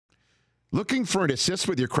Looking for an assist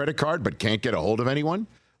with your credit card but can't get a hold of anyone?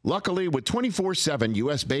 Luckily, with 24/7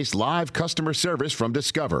 U.S.-based live customer service from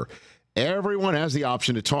Discover, everyone has the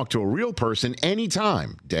option to talk to a real person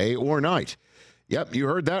anytime, day or night. Yep, you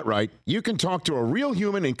heard that right. You can talk to a real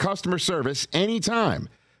human in customer service anytime.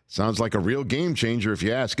 Sounds like a real game changer if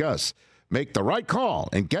you ask us. Make the right call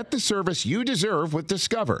and get the service you deserve with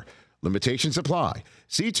Discover. Limitations apply.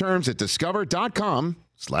 See terms at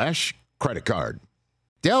discover.com/credit card.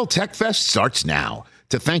 Dell Tech Fest starts now.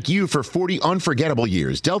 To thank you for 40 unforgettable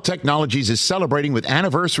years, Dell Technologies is celebrating with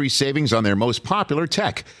anniversary savings on their most popular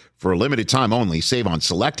tech. For a limited time only, save on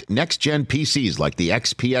select next-gen PCs like the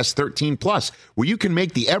XPS 13 Plus, where you can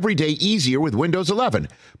make the everyday easier with Windows 11.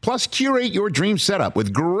 Plus, curate your dream setup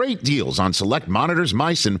with great deals on select monitors,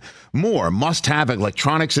 mice, and more must-have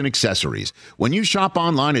electronics and accessories. When you shop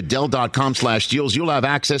online at Dell.com/deals, you'll have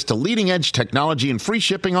access to leading-edge technology and free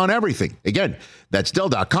shipping on everything. Again, that's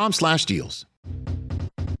Dell.com/deals.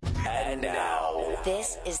 And now,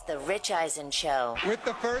 this is the Rich Eisen Show. With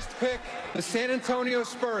the first pick, the San Antonio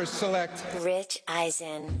Spurs select Rich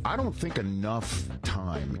Eisen. I don't think enough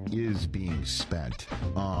time is being spent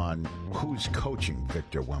on who's coaching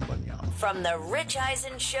Victor Wembanyama. From the Rich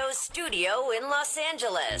Eisen Show studio in Los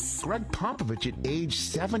Angeles. Greg Popovich at age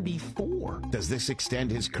 74. Does this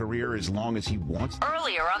extend his career as long as he wants?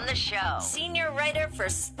 Earlier on the show, senior writer for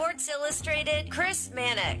Sports Illustrated, Chris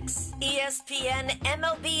Mannix. ESPN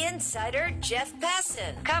MLB insider, Jeff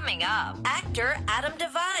Passan. Coming up, actor Adam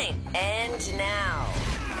Devine. And now,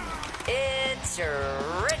 it's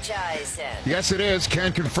Rich Eisen. Yes, it is.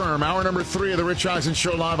 Can confirm. Hour number 3 of the Rich Eisen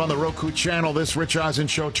Show live on the Roku channel. This Rich Eisen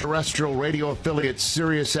Show terrestrial radio affiliate,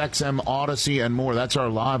 Sirius XM, Odyssey, and more. That's our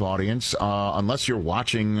live audience. Unless you're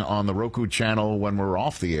watching on the Roku channel when we're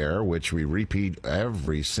off the air, which we repeat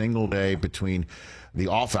every single day between the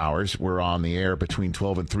off hours. We're on the air between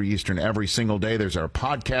 12 and 3 Eastern every single day. There's our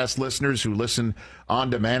podcast listeners who listen on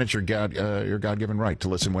demand. It's your God-given right to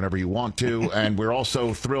listen whenever you want to. And we're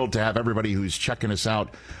also thrilled to have everybody who's checking us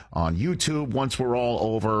out on YouTube once we're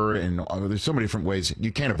all over. And there's so many different ways.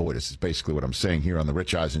 You can't avoid us, is basically what I'm saying here on the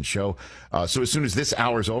Rich Eisen Show. So as soon as this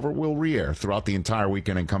hour's over, we'll re-air throughout the entire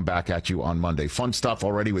weekend and come back at you on Monday. Fun stuff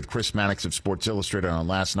already with Chris Mannix of Sports Illustrated on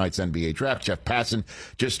last night's NBA draft. Jeff Passan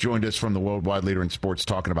just joined us from the worldwide leader in sports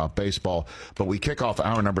talking about baseball. But we kick off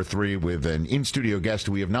hour number 3 with an in-studio guest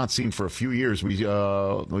we have not seen for a few years. We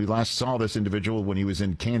last saw this individual when he was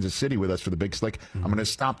in Kansas City with us for the Big Slick. I'm going to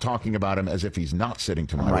stop talking about him as if he's not sitting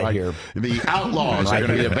to my right here. The Outlaws are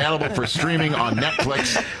going to be available for streaming on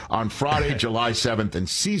Netflix on Friday, July 7th, and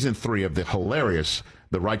season 3 of the hilarious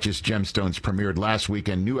The Righteous Gemstones premiered last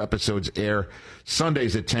weekend. New episodes air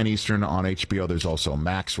Sundays at 10 Eastern on HBO. There's also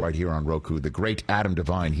Max right here on Roku. The great Adam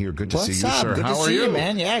Devine here. Good to see you, sir. Good How to are see you,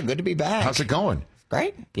 man? Yeah, good to be back. How's it going?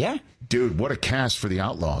 Great. Yeah. Dude, what a cast for the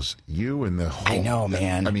Outlaws. You and the whole... I know,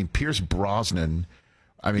 man. I mean, Pierce Brosnan...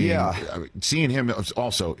 seeing him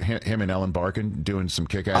also, him and Ellen Barkin doing some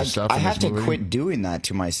kick-ass stuff. I have to movie. quit doing that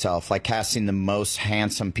to myself, like casting the most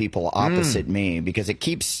handsome people opposite me, because it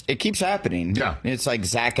keeps happening. Yeah, it's like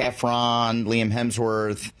Zac Efron, Liam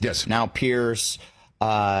Hemsworth, yes, now Pierce.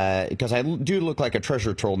 Because I do look like a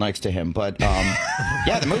treasure troll next to him, but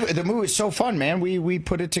yeah, the movie is so fun, man. We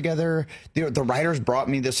put it together. The writers brought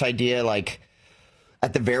me this idea like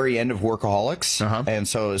at the very end of Workaholics, and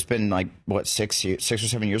so it's been like what 6 or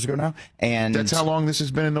 7 years ago now, and that's how long this has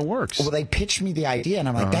been in the works. Well, they pitched me the idea, and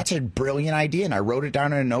I'm like, that's a brilliant idea, and I wrote it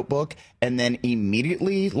down in a notebook, and then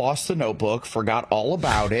immediately lost the notebook, forgot all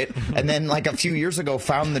about it, and then like a few years ago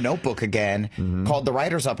found the notebook again, called the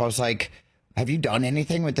writers up. I was like, have you done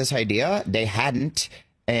anything with this idea? They hadn't.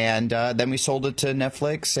 And then we sold it to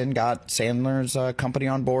Netflix and got Sandler's company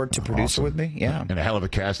on board to produce it with me. Yeah. And a hell of a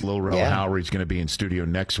cast. Lil Rel Howery's going to be in studio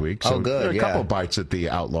next week. So good. A couple bites at the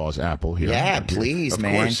Outlaws apple here. Yeah, please, of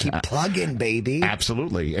man. Course. Keep plugging, baby.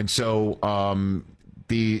 Absolutely. And so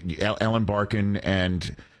the Ellen Barkin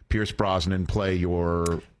and Pierce Brosnan play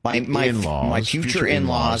your in-laws. My future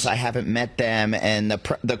in-laws. I haven't met them. And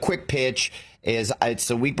the quick pitch is it's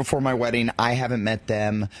the week before my wedding. I haven't met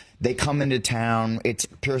them. They come into town. It's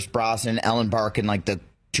Pierce Brosnan, Ellen Barkin, like the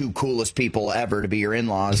 2 coolest people ever to be your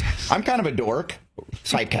in-laws. I'm kind of a dork,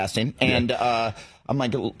 typecasting, and I'm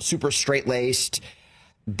like super straight-laced.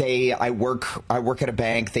 I work at a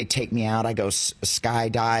bank. They take me out. I go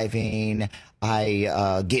skydiving.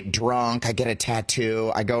 I get drunk. I get a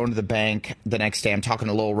tattoo. I go into the bank the next day. I'm talking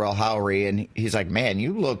to Lil Rel Howery, and he's like, man,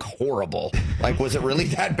 you look horrible. Like, was it really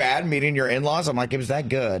that bad meeting your in-laws? I'm like, it was that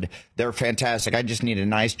good. They're fantastic. I just need a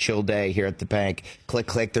nice chill day here at the bank. Click,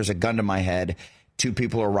 click. There's a gun to my head. 2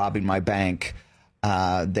 people are robbing my bank.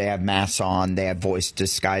 They have masks on. They have voice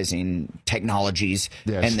disguising technologies.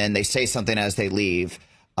 Yes. And then they say something as they leave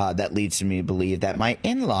that leads to me to believe that my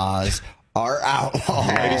in-laws are outlaws.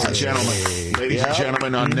 Ladies and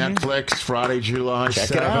gentlemen, on Netflix, Friday, July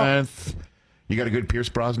 7th. You got a good Pierce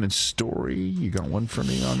Brosnan story? You got one for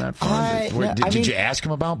me on that front? Did you ask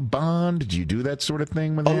him about Bond? Did you do that sort of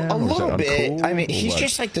thing with him? A little bit. I mean, he's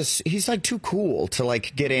just like this. He's like too cool to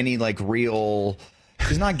like get any like real.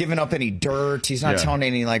 He's not giving up any dirt. He's not telling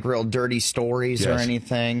any like real dirty stories or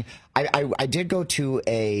anything. I did go to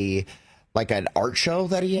an art show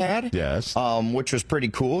that he had. Yes. Which was pretty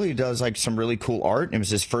cool. He does like some really cool art. It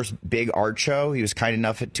was his first big art show. He was kind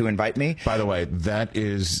enough to invite me. By the way, that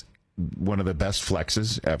is one of the best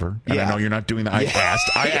flexes ever. And I know you're not doing that. I asked.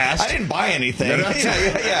 I didn't buy anything. I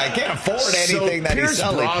can't afford anything that he's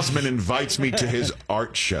selling. Pierce Brosnan invites me to his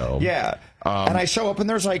art show. Yeah. And I show up and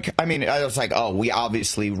there's like, I was like, oh, we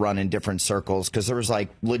obviously run in different circles because there was like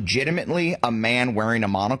legitimately a man wearing a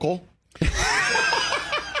monocle.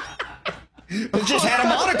 It just had a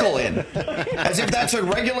monocle in, as if that's a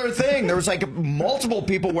regular thing. There was like multiple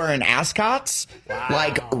people wearing ascots,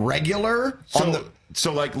 like regular.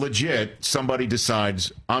 So like legit, somebody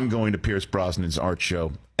decides I'm going to Pierce Brosnan's art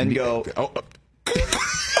show and go. Oh.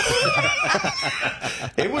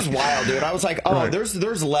 It was wild, dude. I was like, oh,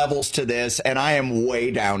 there's levels to this, and I am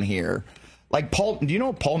way down here. Like Paul, do you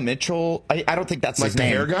know Paul Mitchell? I don't think that's like his name.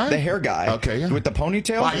 Hair guy? The hair guy. Okay, yeah. With the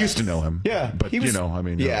ponytail? Well, I used to know him. Yeah. But,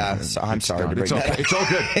 I'm sorry to bring that up. It's all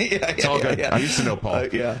good. It's all good. I used to know Paul.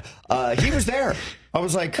 He was there. I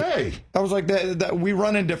was like, hey. I was like, that we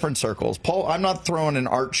run in different circles. Paul, I'm not throwing an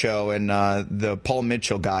art show, and the Paul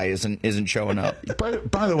Mitchell guy isn't showing up.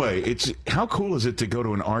 By the way, how cool is it to go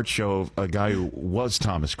to an art show of a guy who was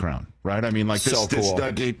Thomas Crown, right? I mean, like this. So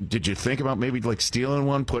cool. Did you think about maybe like stealing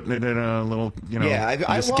one, putting it in a little,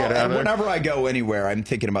 Yeah, whenever I go anywhere, I'm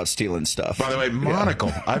thinking about stealing stuff. By the way, monocle.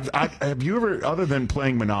 Have you ever, other than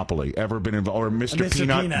playing Monopoly, ever been involved, or Mr.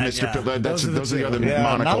 Peanut? Those are the other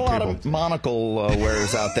monocle not a lot people. Of monocle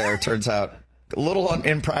wearers out there. Turns out a little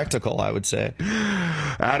impractical, I would say.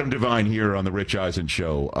 Adam Devine here on the Rich Eisen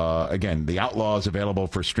Show. Again, The Outlaws available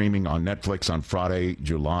for streaming on Netflix on Friday,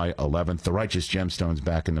 July 11th. The Righteous Gemstones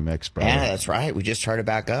back in the mix, bro. Yeah, that's right. We just started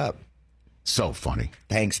back up. So funny.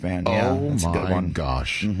 Thanks, man. Yeah, that's a good one.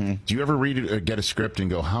 Gosh. Mm-hmm. Do you ever read it or get a script and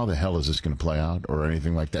go, how the hell is this going to play out, or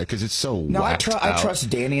anything like that? Because it's so I trust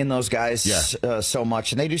Danny and those guys so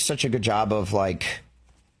much, and they do such a good job of like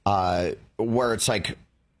where it's like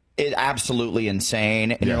it absolutely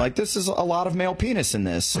insane, and you're like, this is a lot of male penis in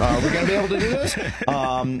this. Are we going to be able to do this?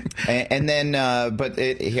 And then, but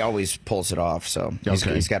he always pulls it off, so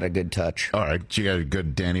he's got a good touch. All right, you got a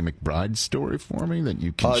good Danny McBride story for me that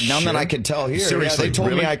you can share? None that I can tell here. Seriously, they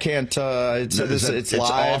told me I can't. It's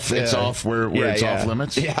live. It's off where it's off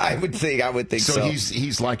limits. Yeah, I would think so. So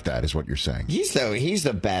he's like that, is what you're saying? He's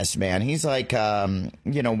the best, man. He's like, when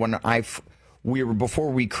before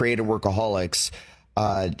we created Workaholics.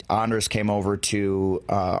 Andres came over to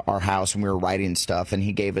our house and we were writing stuff, and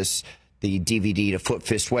he gave us the DVD to Foot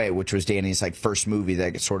Fist Way, which was Danny's like first movie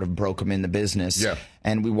that sort of broke him in the business. Yeah.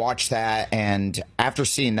 And we watched that, and after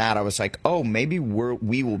seeing that, I was like, oh, maybe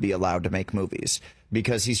we will be allowed to make movies,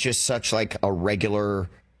 because he's just such like a regular,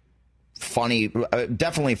 funny,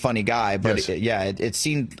 definitely funny guy, but it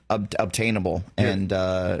seemed obtainable, and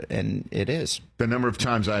it is. The number of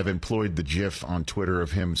times I've employed the GIF on Twitter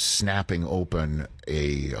of him snapping open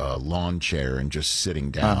a lawn chair and just sitting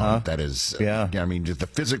down. That is, I mean, just the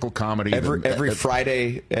physical comedy. Every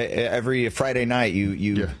Friday night,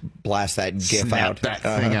 you blast that GIF out. That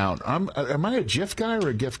thing out. Am I a GIF guy or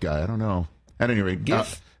a GIF guy? I don't know. At any rate,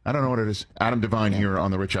 GIF. I don't know what it is. Adam Devine here on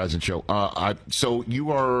the Rich Eisen Show. So you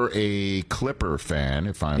are a Clipper fan,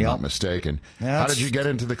 if I'm not mistaken. How did you get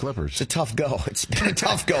into the Clippers? It's a tough go. It's been a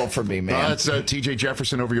tough go for me, man. That's T.J.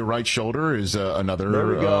 Jefferson over your right shoulder is another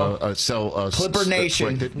Clipper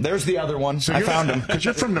Nation. There's the other one. So I found him. Because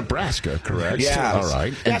you're from Nebraska, correct? Yeah. All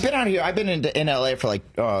right. Yeah, I've been out here. I've been in L.A. for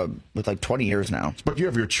with 20 years now. But you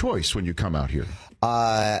have your choice when you come out here.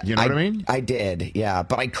 You know what I mean? I did, yeah.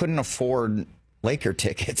 But I couldn't afford Laker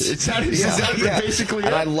tickets. Is that basically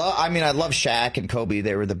it? And I love Shaq and Kobe.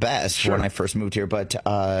 They were the best when I first moved here, but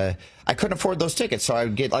I couldn't afford those tickets. So I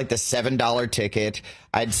would get like the $7 ticket.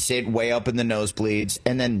 I'd sit way up in the nosebleeds,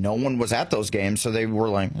 and then no one was at those games, so they were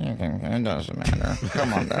like, it doesn't matter.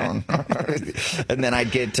 Come on down. And then I'd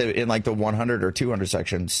get to in like the 100 or 200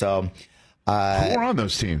 section. So who were on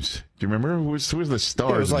those teams? Do you remember who was the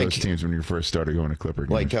stars of those teams when you first started going to Clipper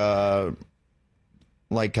games? Like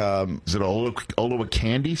like is it Ola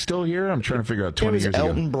Candy still here? I'm trying to figure out 20 years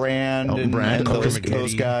Elton ago. Brand and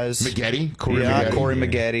those guys. Maggette? Corey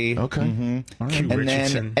Maggette. Okay. Mm-hmm.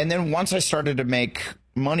 Right. And then once I started to make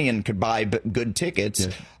money and could buy good tickets,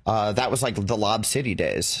 that was like the Lob City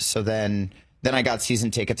days. So then I got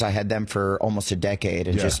season tickets. I had them for almost a decade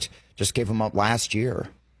and just gave them up last year.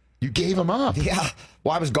 You gave them up? Yeah.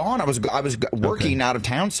 Well, I was gone. I was working out of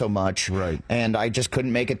town so much, right? And I just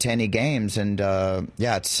couldn't make it to any games, and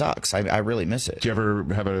it sucks. I really miss it. Did you ever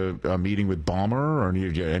have a meeting with Ballmer, or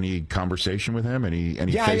any conversation with him? Any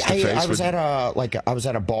face to face? I was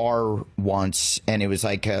at a bar once, and it was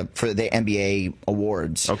like for the NBA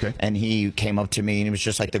awards. Okay. And he came up to me, and he was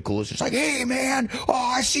just like the coolest. He's like, "Hey, man,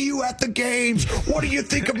 I see you at the games. What do you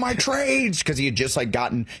think of my trades?" Because he had just like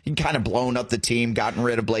he'd kind of blown up the team, gotten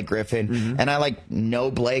rid of Blake Griffin, and I know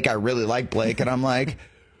Blake. I really like Blake, and I'm like,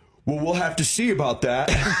 well, we'll have to see about that.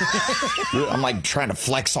 I'm like trying to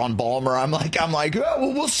flex on Ballmer. I'm like, oh,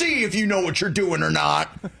 well, we'll see if you know what you're doing or not.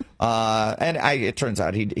 And it turns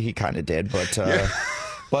out he kind of did, but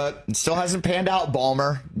it still hasn't panned out.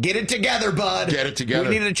 Ballmer, get it together, bud. Get it together.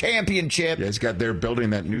 We need a championship. Yeah, they're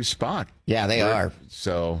building that new spot. Yeah, they are.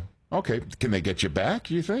 So okay, can they get you back?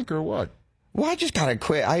 You think, or what? Well, I just gotta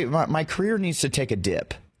quit. My career needs to take a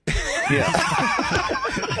dip. Yeah.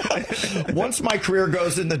 Once my career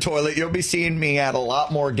goes in the toilet, you'll be seeing me at a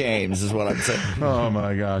lot more games, is what I'm saying. Oh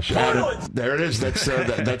my gosh! There it is. That's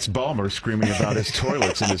Ballmer screaming about his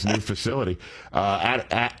toilets in his new facility.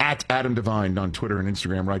 At Adam Devine on Twitter and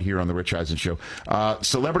Instagram, right here on the Rich Eisen Show.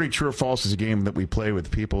 Celebrity True or False is a game that we play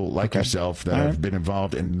with people like yourself that have been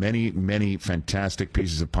involved in many fantastic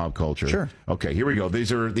pieces of pop culture. Sure. Okay, here we go.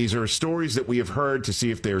 These are stories that we have heard to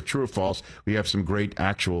see if they're true or false. We have some great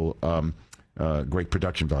actual. Great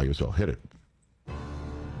production value as well. Hit it.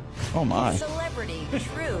 Oh my. Celebrity,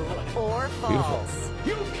 true or false?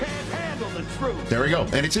 You can't handle the truth. There we go.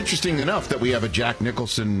 And it's interesting enough that we have a Jack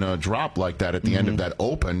Nicholson drop like that at the end of that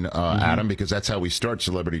open, Adam, because that's how we start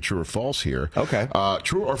Celebrity True or False here. Okay.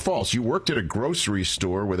 True or false? You worked at a grocery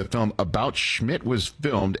store where the film About Schmidt was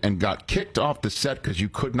filmed and got kicked off the set because you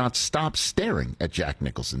could not stop staring at Jack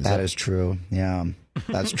Nicholson. That is true. Yeah,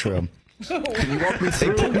 that's true. Can you walk me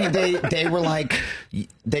through? They were like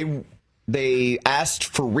they asked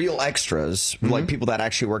for real extras, like people that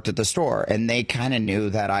actually worked at the store, and they kind of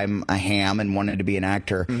knew that I'm a ham and wanted to be an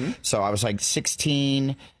actor. So I was like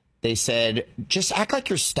 16. They said, just act like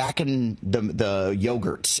you're stacking the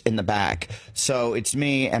yogurts in the back. So it's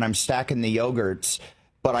me, and I'm stacking the yogurts.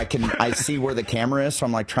 But I see where the camera is, so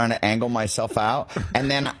I'm like trying to angle myself out.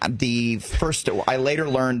 And then I later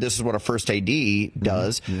learned this is what a first AD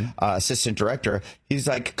does, assistant director. He's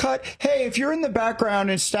like, cut. Hey, if you're in the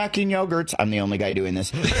background and stacking yogurts, I'm the only guy doing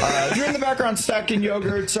this. If you're in the background stacking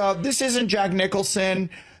yogurts, this isn't Jack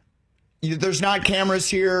Nicholson. There's not cameras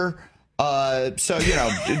here. So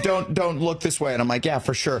don't look this way. And I'm like, yeah,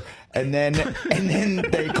 for sure. And then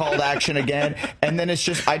they called action again. And then it's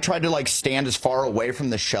just I tried to like stand as far away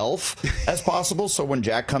from the shelf as possible, so when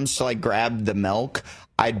Jack comes to like grab the milk,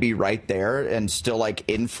 I'd be right there and still like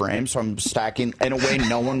in frame. So I'm stacking in a way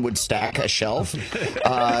no one would stack a shelf,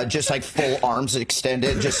 just like full arms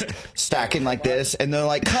extended, just stacking like this. And they're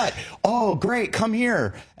like, cut. Oh, great, come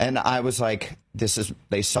here. And I was like,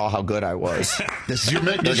 they saw how good I was. This is your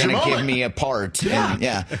They're going to give me a part.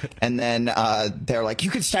 Yeah. And then they're like,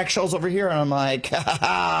 you can stack shelves over here. And I'm like,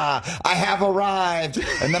 I have arrived.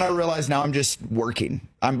 And then I realized now I'm just working.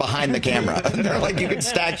 I'm behind the camera. And they're like, you can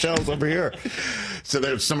stack shelves over here.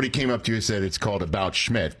 So somebody came up to you and said it's called About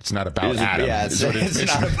Schmidt. It's not about Adam. Yeah, it's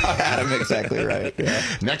not about Adam. Exactly right. Yeah.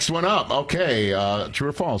 Next one up. Okay, true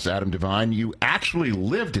or false, Adam Devine? You actually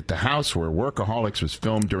lived at the house where Workaholics was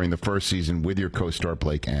filmed during the first season with your co-star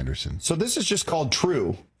Blake Anderson. So this is just called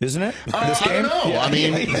True, isn't it? I don't know. Yeah. I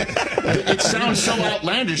mean, it sounds so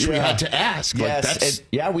outlandish. We had to ask. Yes,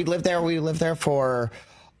 we lived there. We lived there for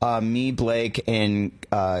me, Blake, and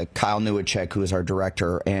Kyle Newacek, who is our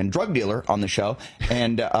director and drug dealer on the show.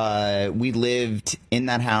 And we lived in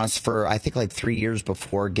that house for, I think, like 3 years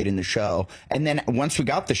before getting the show. And then once we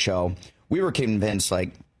got the show, we were convinced,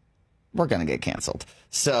 like, we're going to get canceled.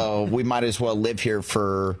 So we might as well live here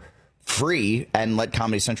for free and let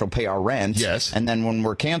Comedy Central pay our rent. Yes. And then when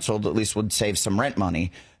we're canceled, at least we'd save some rent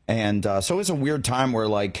money. And so it was a weird time where,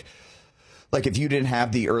 like if you didn't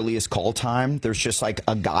have the earliest call time, there's just like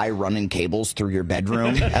a guy running cables through your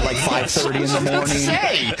bedroom at like 5:30 in the morning,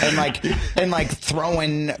 and like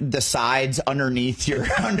throwing the sides underneath your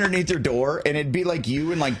door, and it'd be like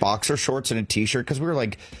you in like boxer shorts and a t-shirt because we were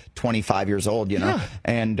like 25 years old, you know,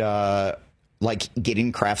 and like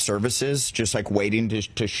getting craft services, just like waiting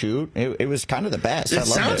to shoot. It was kind of the best. I loved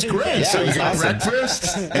sounds it. great. Yeah, So it you was got awesome.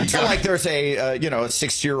 breakfast. Until like there's a you know, a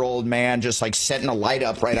 60-year-old man just like setting a light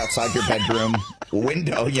up right outside your bedroom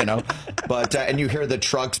window, you know. But and you hear the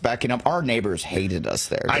trucks backing up. Our neighbors hated us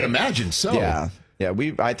there. I'd imagine so. Yeah. Yeah,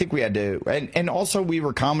 I think we had to, and also we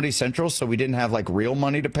were Comedy Central, so we didn't have like real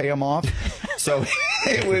money to pay them off. So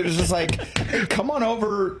it was just like, hey, come on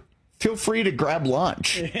over, feel free to grab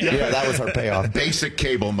lunch. Yeah, that was our payoff. Basic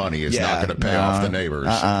cable money is not going to pay off the neighbors.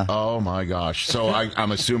 Oh my gosh! So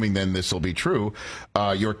I'm assuming then this will be true.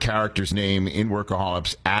 Your character's name in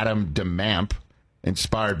Workaholics, Adam DeMamp,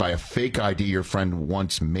 inspired by a fake ID your friend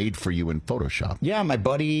once made for you in Photoshop. Yeah, my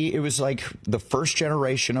buddy. It was like the first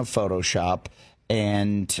generation of Photoshop.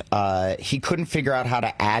 And he couldn't figure out how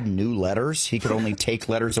to add new letters. He could only take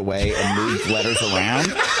letters away and move letters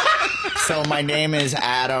around. So my name is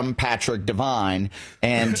Adam Patrick Devine,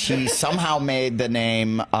 and he somehow made the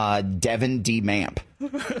name Devin D. Mamp.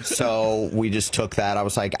 So we just took that. I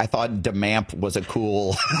was like, I thought DeMamp was a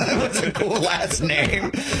cool, last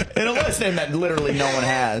name, and a last name that literally no one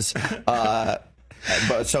has.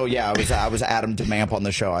 But so yeah, I was Adam DeMamp on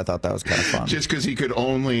the show. I thought that was kind of fun. Just because he could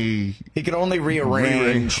only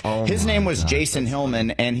rearrange. Oh His name was Jason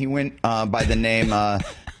Hillman, and he went by the name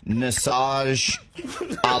Nasaj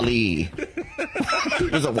Ali. He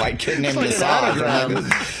was a white kid named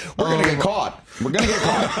Nasaj. We're gonna get caught. We're gonna get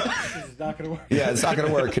caught. It's not gonna work. Yeah, it's not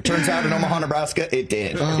gonna work. It turns out in Omaha, Nebraska, it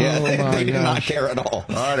did. Oh, yeah, they did not care at all.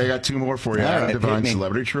 All right, I got two more for you. All Adam right, Devine, hit me.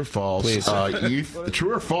 celebrity, true or false? Please.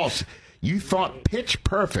 True or false? You thought Pitch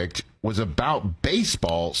Perfect was about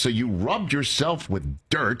baseball, so you rubbed yourself with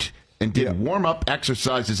dirt and did warm-up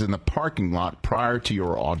exercises in the parking lot prior to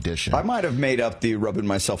your audition. I might have made up the rubbing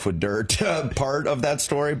myself with dirt part of that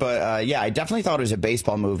story, but yeah, I definitely thought it was a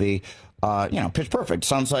baseball movie. You know, Pitch Perfect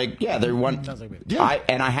sounds like they want. Sounds like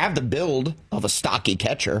I have the build of a stocky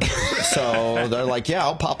catcher, so they're like, yeah,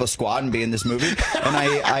 I'll pop a squad and be in this movie. And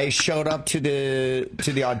I showed up to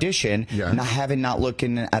the audition, not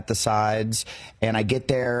looking at the sides, and I get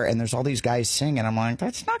there and there's all these guys singing. I'm like,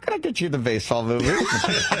 that's not gonna get you the baseball movie,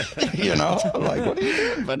 you know? I'm like, what are you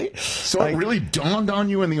doing, buddy? So like, it really dawned on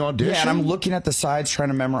you in the audition? yeah, and I'm looking at the sides, trying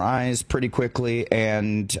to memorize pretty quickly,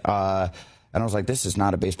 and I was like, this is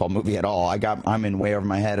not a baseball movie at all. I'm in way over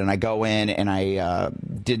my head. And I go in and I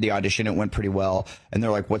did the audition. It went pretty well. And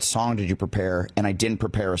they're like, what song did you prepare? And I didn't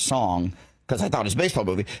prepare a song because I thought it was a baseball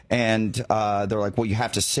movie. And they're like, well, you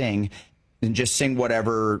have to sing. And just sing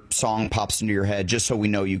whatever song pops into your head just so we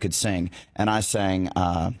know you could sing. And I sang,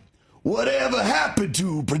 whatever happened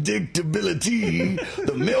to predictability?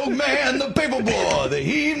 The milkman, the paperboy, the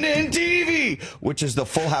evening TV, which is the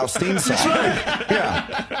Full House theme song.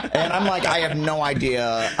 Yeah. And I'm like, I have no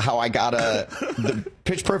idea how I got the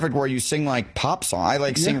Pitch Perfect where you sing like pop song. I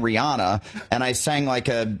like sing Rihanna, and I sang like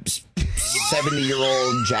a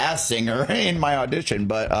 70-year-old jazz singer in my audition,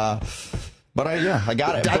 but I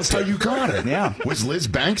got it. That's how you got it. Yeah. Was Liz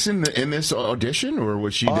Banks in this audition, or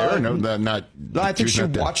was she there? No, not. No, I think she was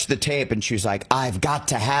not watched the tape and she was like, "I've got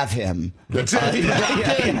to have him. That's it.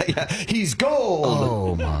 Yeah. He's gold."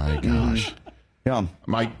 Oh my gosh. Yeah.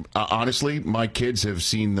 Honestly, my kids have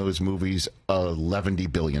seen those movies 11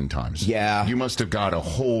 billion times. Yeah. You must have got a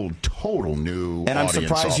whole total new And I'm audience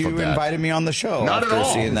surprised off you of that. invited me on the show. Not at after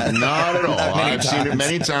all. Seeing that. Not at all. That many I've seen it times.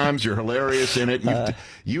 many times. You're hilarious in it.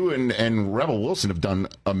 You and Rebel Wilson have done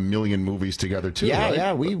a million movies together too. Yeah, right?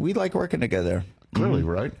 yeah. We like working together. Clearly,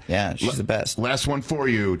 right? Yeah, she's the best. Last one for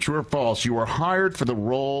you. True or false? You were hired for the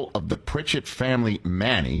role of the Pritchett family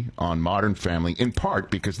Manny on Modern Family, in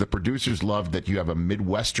part because the producers loved that you have a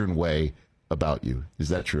Midwestern way about you. Is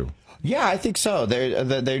that true? Yeah, I think so.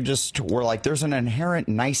 They just were like, there's an inherent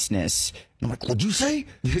niceness. I'm like, what'd you say?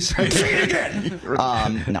 Say it again.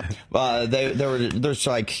 No. There's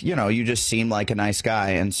like, you know, you just seem like a nice guy,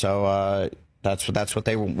 and so that's what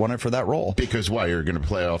they wanted for that role. Because why? You're going to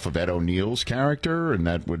play off of Ed O'Neill's character, and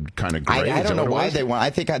that would kind of grade. I don't know why they want.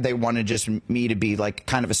 I think they wanted just me to be like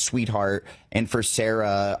kind of a sweetheart, and for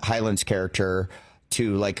Sarah Hyland's character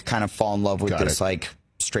to like kind of fall in love with this like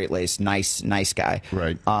straight-laced, nice guy.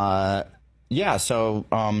 Right. Yeah. So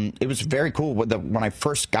it was very cool. When I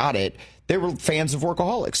first got it, they were fans of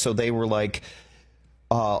Workaholics, so they were like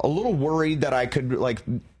a little worried that I could like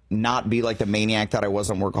not be like the maniac that I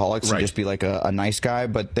was on Workaholics and just be like a nice guy.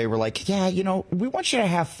 But they were like, yeah, you know, we want you to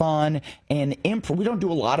have fun and we don't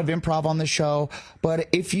do a lot of improv on the show, but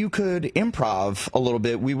if you could improv a little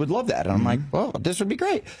bit, we would love that. And I'm like, well, this would be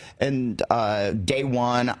great. And day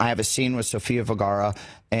one, I have a scene with Sofia Vergara,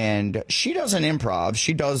 and she doesn't improv.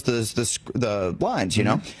 She does the lines, you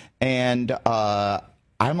know, and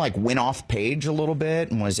I'm like went off page a little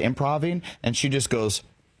bit and was improvising, and she just goes,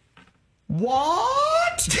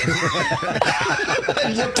 "What?"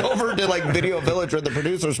 And looked over to like Video Village where the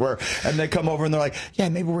producers were, and they come over and they're like, "Yeah,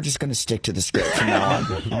 maybe we're just going to stick to the script from now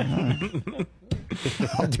on."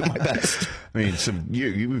 I'll do my best. I mean,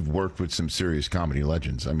 you've worked with some serious comedy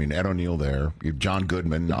legends. I mean, Ed O'Neill there. You've John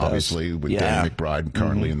Goodman, obviously, with Dan McBride,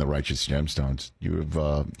 currently in the Righteous Gemstones. You've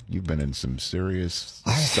been in some serilike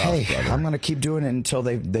stuff, brother. I'm going to keep doing it until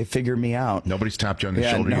they figure me out. Nobody's tapped you on the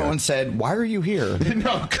shoulder yet. No one said, "Why are you here?"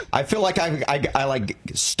 No. I feel like I like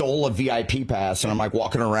stole a VIP pass and I'm like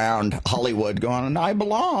walking around Hollywood going, "I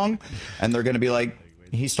belong," and they're going to be like,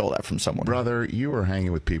 "He stole that from someone." Brother, you are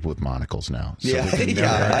hanging with people with monocles now. So yeah, you know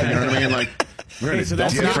what I mean? Like, so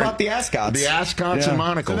that's about the ascots. The ascots and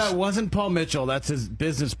monocles. So that wasn't Paul Mitchell. That's his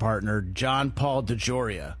business partner, John Paul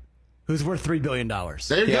DeJoria, who's worth $3 billion.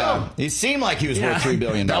 There you go. He seemed like he was worth $3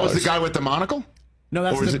 billion. That was the guy with the monocle? No,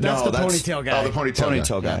 that's the ponytail guy. Oh, the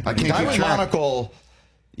ponytail guy. I can't keep track. Monocle.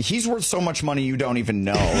 He's worth so much money you don't even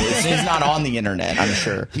know. He's not on the internet, I'm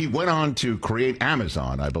sure. He went on to create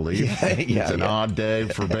Amazon, I believe. It's an odd day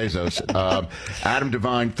for Bezos. Adam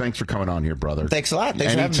Devine, thanks for coming on here, brother. Thanks a lot.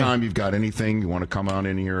 Thanks Anytime you've got anything you want to come on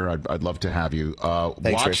in here, I'd love to have you.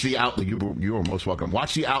 Watch The Outlaws. You are most welcome.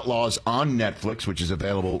 Watch The Outlaws on Netflix, which is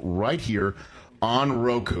available right here on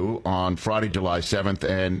Roku on Friday, July 7th.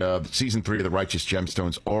 And season 3 of The Righteous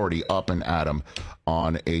Gemstones already up and Adam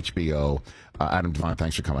on HBO. Adam Devine,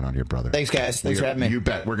 thanks for coming on here, brother. Thanks, guys. Thanks for having me. You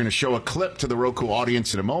bet. We're going to show a clip to the Roku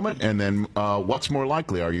audience in a moment, and then what's more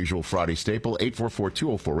likely, our usual Friday staple,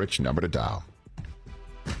 844-204-RICH, number to dial.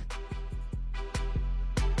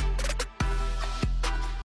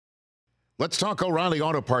 Let's talk O'Reilly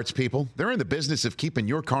Auto Parts, people. They're in the business of keeping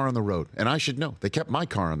your car on the road, and I should know. They kept my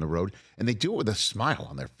car on the road, and they do it with a smile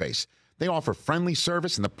on their face. They offer friendly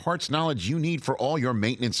service and the parts knowledge you need for all your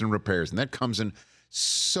maintenance and repairs, and that comes in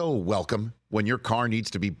so welcome when your car needs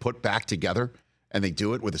to be put back together, and they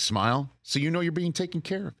do it with a smile, so you know you're being taken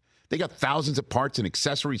care of. They got thousands of parts and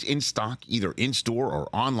accessories in stock, either in-store or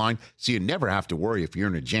online, so you never have to worry if you're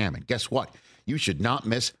in a jam. And guess what? You should not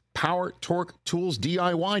miss Power Torque Tools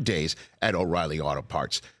DIY days at O'Reilly Auto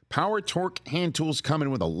Parts. Power Torque hand tools come in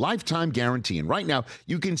with a lifetime guarantee, and right now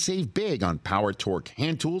you can save big on Power Torque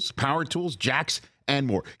hand tools, power tools, jacks, and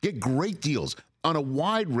more. Get great deals on a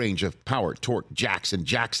wide range of Power Torque jacks and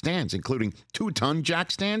jack stands, including 2-ton jack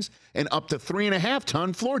stands and up to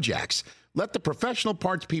 3.5-ton floor jacks. Let the professional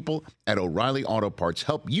parts people at O'Reilly Auto Parts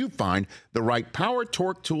help you find the right Power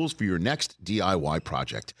Torque tools for your next DIY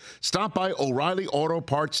project. Stop by O'Reilly Auto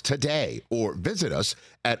Parts today or visit us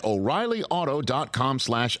at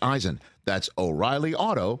O'ReillyAuto.com/Eisen. That's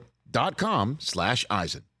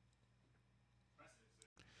O'ReillyAuto.com/Eisen.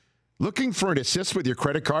 Looking for an assist with your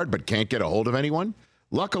credit card but can't get a hold of anyone?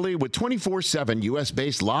 Luckily, with 24/7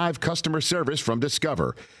 U.S.-based live customer service from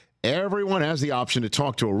Discover, everyone has the option to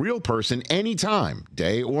talk to a real person anytime,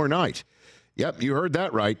 day or night. Yep, you heard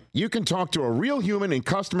that right. You can talk to a real human in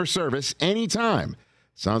customer service anytime.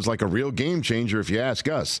 Sounds like a real game changer if you ask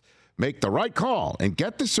us. Make the right call and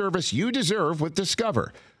get the service you deserve with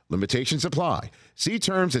Discover. Limitations apply. See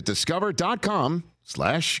terms at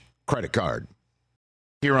discover.com/credit card.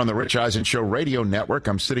 Here on the Rich Eisen Show Radio Network,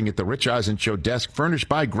 I'm sitting at the Rich Eisen Show desk furnished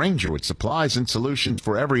by Grainger with supplies and solutions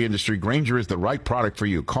for every industry. Grainger is the right product for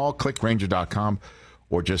you. Call clickgrainger.com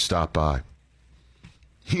or just stop by.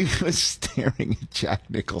 He was staring at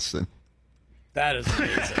Jack Nicholson. That is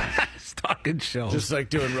amazing. Stocking shelves. Just like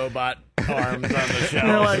doing robot arms on the shelves.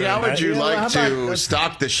 You're like, how would you like to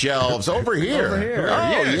stock the shelves? Over here. Over here.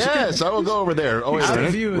 Oh, yes. I will go over there. Oh, wait a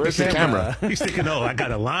minute. Where's the camera? He's thinking, oh, I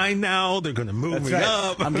got a line now. They're going to move me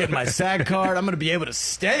up. I'm getting my SAG card. I'm going to be able to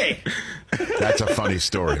stay. That's a funny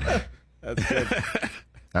story, man. That's good.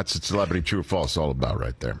 That's what Celebrity True or False all about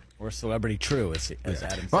right there. Or Celebrity True, as Adam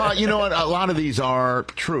said. Well, you know what? A lot of these are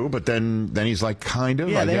true, but then he's like, kind of,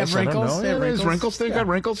 I guess. Have wrinkles. I don't know. There's wrinkles. They got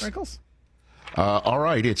wrinkles. Wrinkles. All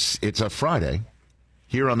right, it's a Friday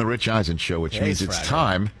here on the Rich Eisen Show, which means it's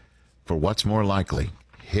time for What's More Likely.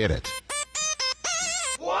 Hit it.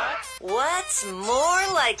 What's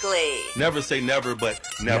more likely? Never say never, but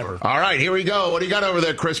never. All right, here we go. What do you got over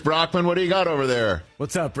there, Chris Brockman? What do you got over there?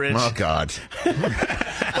 What's up, Rich? Oh, God.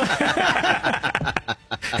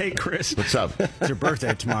 Hey, Chris. What's up? It's your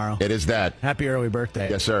birthday tomorrow. It is that. Happy early birthday.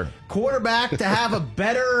 Yes, sir. Quarterback to have a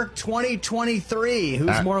better 2023.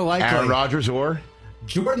 Who's more likely? Aaron Rodgers or?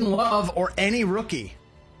 Jordan Love or any rookie?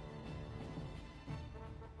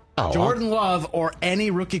 Oh, Jordan Love or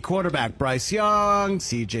any rookie quarterback? Bryce Young,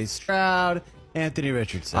 C.J. Stroud, Anthony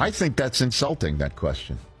Richardson. I think that's insulting, that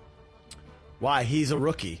question. Why? He's a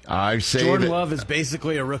rookie. I say Jordan Love is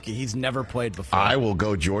basically a rookie. He's never played before. I will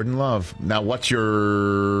go Jordan Love. Now, what's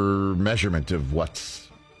your measurement of what's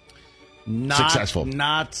successful?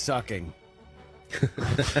 Not sucking.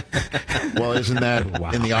 Well, isn't that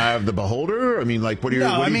in the eye of the beholder? I mean, like, what are you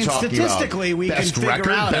talking about? Statistically, we best can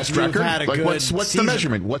figure out best if you've record? had a like, good what's season. the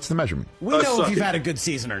measurement? What's the measurement? We know if you've had a good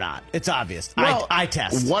season or not. It's obvious. Well, I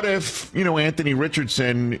test. What if, Anthony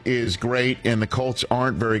Richardson is great and the Colts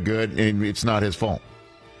aren't very good and it's not his fault?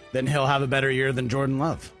 Then he'll have a better year than Jordan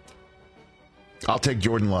Love. I'll take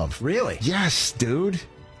Jordan Love. Really? Yes, dude.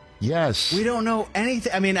 Yes. We don't know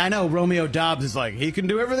anything. I mean, I know Romeo Dobbs is like, he can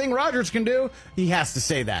do everything Rodgers can do. He has to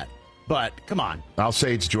say that. But come on. I'll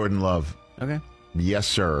say it's Jordan Love. Okay. Yes,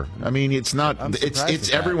 sir. I mean, it's not.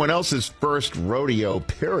 It's everyone else's first rodeo,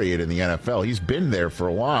 period, in the NFL. He's been there for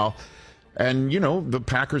a while. And, the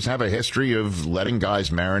Packers have a history of letting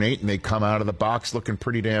guys marinate, and they come out of the box looking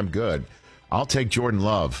pretty damn good. I'll take Jordan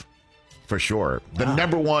Love for sure. The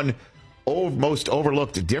number one most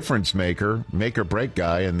overlooked difference maker, make or break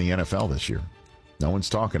guy in the NFL this year. No one's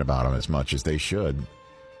talking about him as much as they should.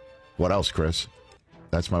 What else, Chris?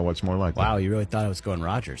 That's my what's more likely. Wow, you really thought I was going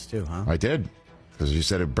Rodgers too, huh? I did. Because you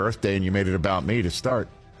said a birthday and you made it about me to start.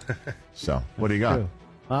 So, what do you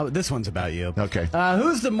got? This one's about you. Okay.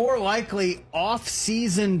 Who's the more likely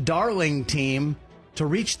off-season darling team to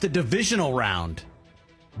reach the divisional round?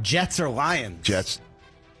 Jets or Lions? Jets.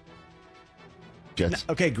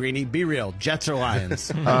 Okay, Greeny, be real. Jets or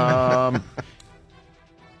Lions? I'll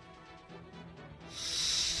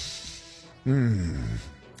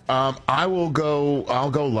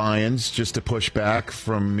go Lions just to push back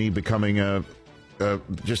from me becoming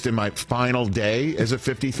just in my final day as a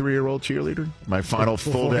 53-year-old cheerleader. My final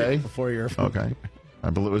full day. Before your okay.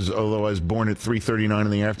 I believe it was, although I was born at 3:39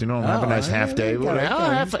 in the afternoon. I'll have a nice half day.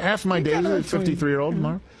 Half my day as a 53-year-old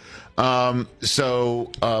tomorrow. But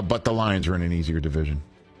the Lions are in an easier division.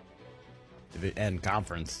 And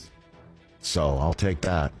conference. So I'll take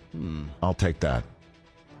that. I'll take that.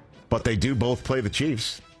 But they do both play the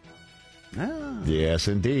Chiefs. Oh. Yes,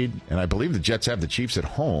 indeed. And I believe the Jets have the Chiefs at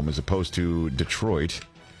home as opposed to Detroit.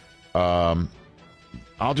 I'll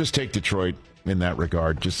just take Detroit in that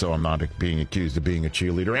regard, just so I'm not being accused of being a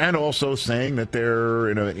cheerleader, and also saying that they're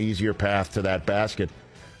in an easier path to that basket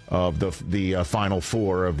of the Final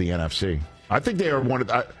Four of the NFC. I think they are one of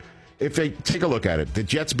the... If they take a look at it, the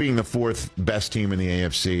Jets being the fourth best team in the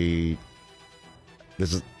AFC,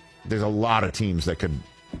 there's a lot of teams that could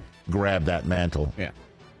grab that mantle. Yeah.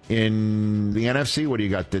 In the NFC, what do you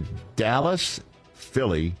got? The Dallas,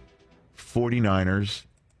 Philly, 49ers,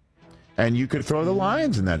 and you could throw the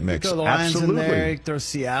Lions in that mix. You throw the Lions Absolutely. in there. You throw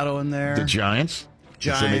Seattle in there. The Giants.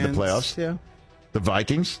 If they made the playoffs. Yeah. The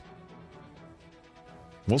Vikings.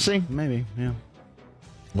 We'll see. Maybe, yeah.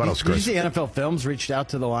 What else, Chris? Did you see NFL Films reached out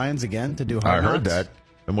to the Lions again to do Hard I heard Knocks? that.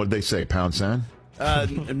 And what did they say? Pound sand?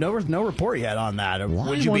 No report yet on that. Why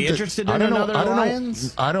Would you be interested in another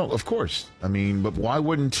Lions? I don't. Of course. I mean, but why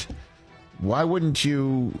wouldn't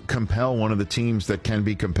you compel one of the teams that can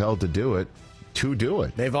be compelled to do it to do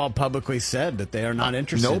it? They've all publicly said that they are not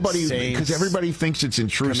interested. Nobody, because everybody thinks it's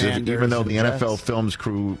intrusive, even though the NFL Jets. Films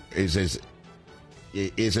crew isn't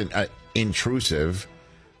intrusive.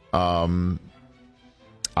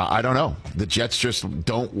 I don't know. The Jets just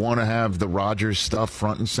don't want to have the Rodgers stuff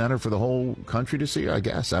front and center for the whole country to see, I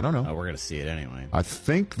guess. I don't know. Oh, we're going to see it anyway. I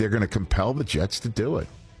think they're going to compel the Jets to do it.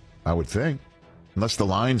 I would think. Unless the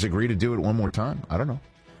Lions agree to do it one more time. I don't know.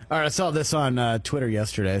 All right, I saw this on Twitter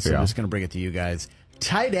yesterday, so I'm just going to bring it to you guys.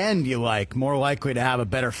 Tight end you like, more likely to have a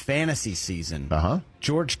better fantasy season.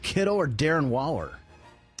 George Kittle or Darren Waller?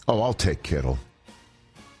 Oh, I'll take Kittle.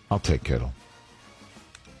 I'll take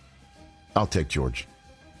George.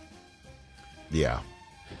 Yeah.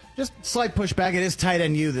 Just slight pushback. It is tight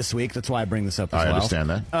end you this week. That's why I bring this up as well. I understand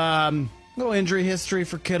that. Little injury history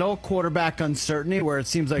for Kittle, quarterback uncertainty, where it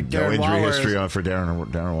seems like Darren No Waller injury history for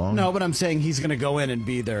Darren Waller? No, but I'm saying he's going to go in and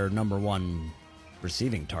be their number one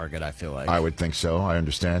receiving target, I feel like. I would think so. I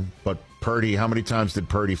understand. But Purdy, how many times did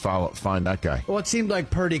Purdy find that guy? Well, it seemed like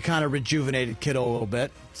Purdy kind of rejuvenated Kittle a little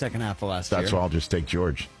bit second half of last year. That's why I'll just take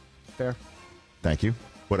George. Fair. Thank you.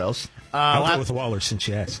 What else? I'll go with Waller since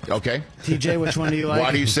you asked. Okay. TJ, which one do you like?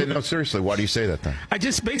 Why do you say, no, seriously, why do you say that then? I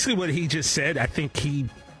just, basically what he just said, I think he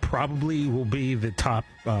probably will be the top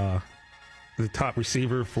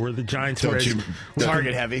receiver for the Giants.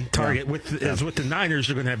 Target heavy. Target. With the Niners,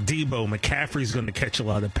 you're going to have Debo. McCaffrey's going to catch a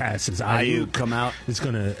lot of passes. Ayuk come out. Is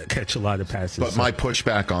going to catch a lot of passes. But my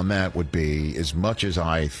pushback on that would be, as much as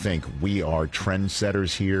I think we are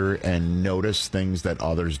trendsetters here and notice things that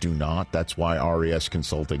others do not, that's why RES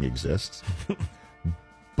Consulting exists.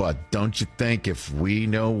 But don't you think if we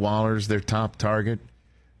know Waller's their top target,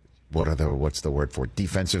 what's the word for it?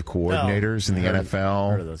 Defensive coordinators in the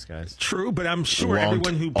NFL? Heard of those guys. True, but I'm sure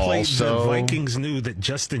everyone who played the Vikings knew that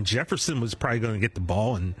Justin Jefferson was probably going to get the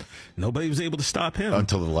ball, and nobody was able to stop him.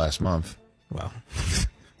 Until the last month. Well.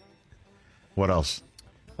 What else?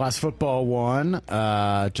 Last football one,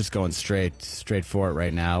 just going straight for it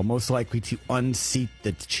right now. Most likely to unseat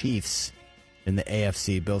the Chiefs in the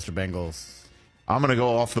AFC, Bills or Bengals. I'm going to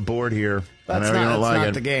go off the board here. That's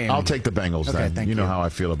not the game. I'll take the Bengals then. Thank you. You know how I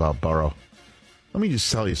feel about Burrow. Let me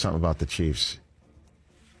just tell you something about the Chiefs.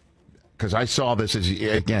 Because I saw this, as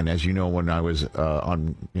you know, when I was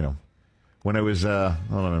when I was, hold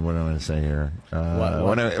on, what am I going to say here?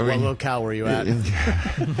 What locale were you at?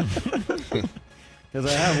 Because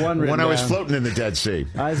I have one written when I was floating in the Dead Sea.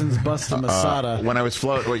 Eisen's busting Masada. When I was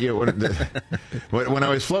floating in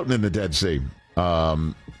the Dead Sea,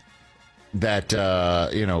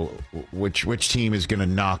 which team is going to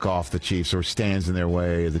knock off the Chiefs or stands in their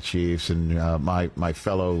way of the Chiefs? And my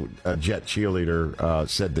fellow Jet cheerleader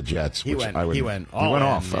said the Jets. He went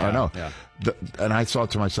off. Yeah, I know. Yeah. And I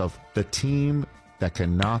thought to myself, the team that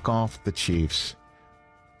can knock off the Chiefs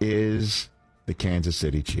is the Kansas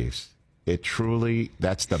City Chiefs. It truly,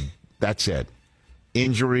 that's it.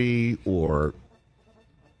 Injury or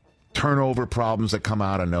turnover problems that come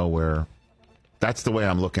out of nowhere. That's the way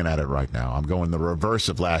I'm looking at it right now. I'm going the reverse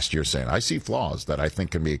of last year, saying I see flaws that I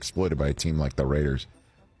think can be exploited by a team like the Raiders.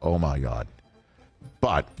 Oh, my God.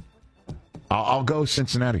 But I'll go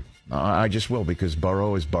Cincinnati. I just will, because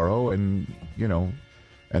Burrow is Burrow, and,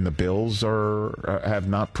 and the Bills have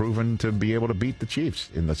not proven to be able to beat the Chiefs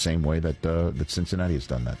in the same way that Cincinnati has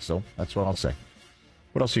done that. So that's what I'll say.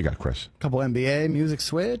 What else you got, Chris? Couple NBA, music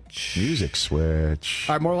switch.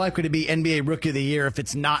 All right, more likely to be NBA Rookie of the Year if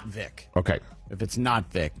it's not Vic. Okay. If it's not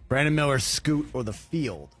Vic. Brandon Miller, Scoot, or the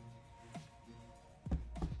Field?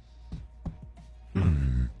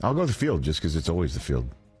 I'll go the Field just because it's always the Field,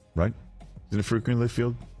 right? Isn't it frequently the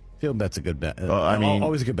Field? Field bet's a good bet.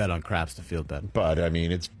 Always a good bet on craps to Field bet. But,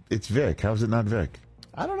 it's Vic. How's it not Vic?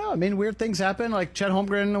 I don't know. Weird things happen. Like Chet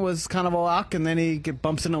Holmgren was kind of a lock, and then he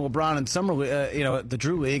bumps into LeBron in the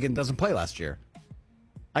Drew League and doesn't play last year.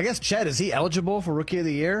 I guess Chet, is he eligible for Rookie of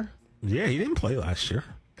the Year? Yeah, he didn't play last year.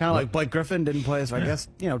 Kind of like Blake Griffin didn't play, so I guess,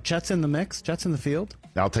 Chet's in the mix. Chet's in the Field.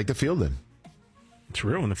 I'll take the Field then. It's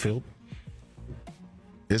real in the Field.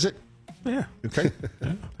 Is it? Yeah. Okay.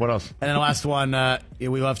 What else? And then the last one,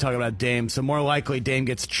 we love talking about Dame. So more likely Dame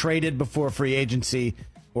gets traded before free agency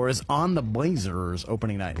or is on the Blazers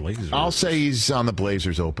opening night. I'll say he's on the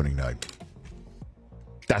Blazers opening night.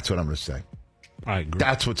 That's what I'm going to say. I agree.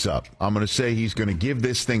 That's what's up. I'm going to say he's going to give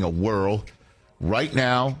this thing a whirl right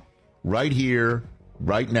now, right here,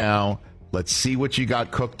 right now. Let's see what you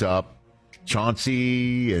got cooked up.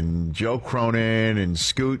 Chauncey and Joe Cronin and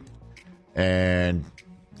Scoot. And,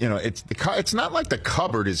 it's not like the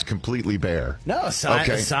cupboard is completely bare. No,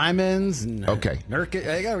 Simons and Nurkic.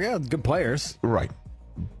 They got good players. Right.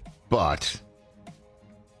 But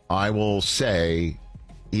I will say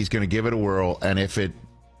he's going to give it a whirl, and if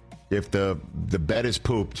the bed is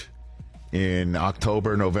pooped in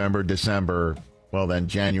October, November, December, well, then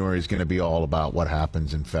January is going to be all about what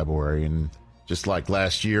happens in February. And just like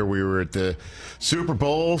last year, we were at the Super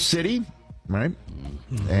Bowl city, right?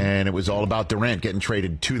 Mm-hmm. And it was all about Durant getting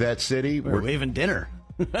traded to that city. We were leaving dinner.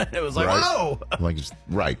 It was like, right? Whoa!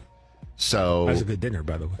 Right. So that was a good dinner,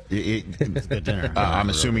 by the way. It was a good dinner.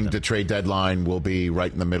 I'm assuming the trade deadline will be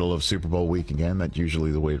right in the middle of Super Bowl week again. That's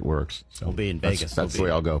usually the way it works. So we'll be in Vegas. That's the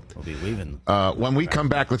way I'll go. We'll be leaving. When we come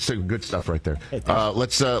back, let's take good stuff right there. Hey,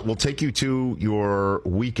 we'll take you to your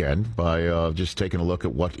weekend by just taking a look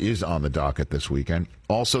at what is on the docket this weekend.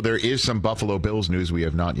 Also, there is some Buffalo Bills news we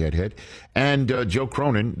have not yet hit. And Joe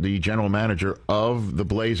Cronin, the general manager of the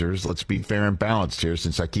Blazers, let's be fair and balanced here,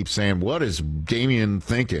 since I keep saying, what is Damian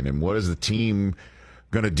thinking and what is the team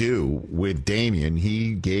going to do with Damian?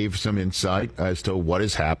 He gave some insight as to what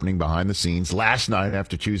is happening behind the scenes last night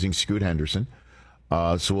after choosing Scoot Henderson.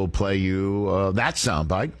 So we'll play you that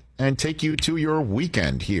soundbite and take you to your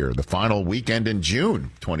weekend here, the final weekend in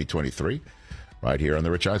June 2023, right here on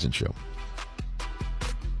The Rich Eisen Show.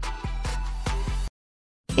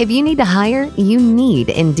 If you need to hire, you need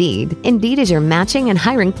Indeed. Indeed is your matching and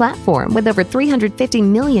hiring platform with over 350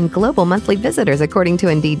 million global monthly visitors according to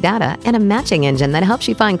Indeed data and a matching engine that helps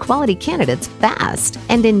you find quality candidates fast.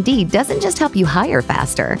 And Indeed doesn't just help you hire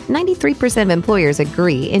faster. 93% of employers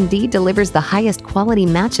agree Indeed delivers the highest quality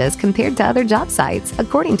matches compared to other job sites,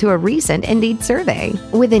 according to a recent Indeed survey.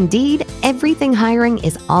 With Indeed, everything hiring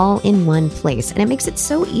is all in one place, and it makes it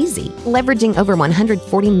so easy. Leveraging over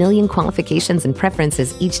 140 million qualifications and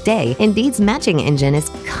preferences each day, Indeed's matching engine is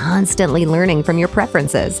constantly learning from your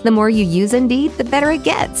preferences. The more you use Indeed, the better it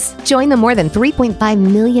gets. Join the more than 3.5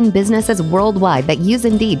 million businesses worldwide that use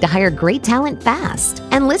Indeed to hire great talent fast.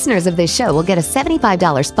 And listeners of this show will get a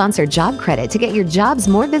 $75 sponsored job credit to get your jobs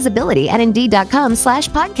more visibility at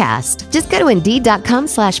Indeed.com/podcast. Just go to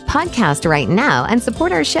Indeed.com/podcast right now and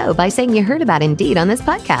support our show by saying you heard about Indeed on this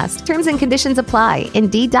podcast. Terms and conditions apply.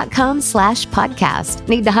 Indeed.com/podcast.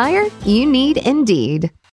 Need to hire? You need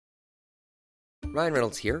Indeed. Ryan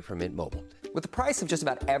Reynolds here from Mint Mobile. With the price of just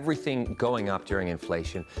about everything going up during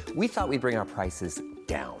inflation, we thought we'd bring our prices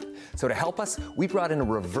down. So to help us, we brought in a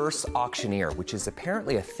reverse auctioneer, which is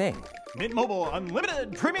apparently a thing. Mint Mobile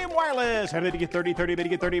Unlimited Premium Wireless. How to get 30, 30, bit to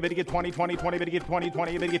get 30, bit to get 20, 20, 20, bit to get 20,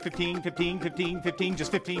 20, bit to get 15, 15, 15, 15,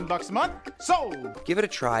 just $15 a month? Sold! Give it a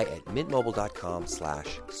try at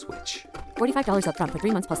mintmobile.com/switch. $45 up front for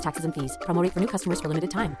 3 months plus taxes and fees. Promo rate for new customers for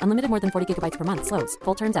limited time. Unlimited more than 40 gigabytes per month. Slows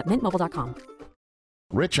full terms at mintmobile.com.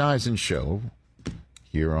 Rich Eisen Show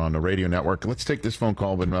here on the radio network. Let's take this phone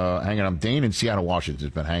call. Been hanging on. Dane in Seattle, Washington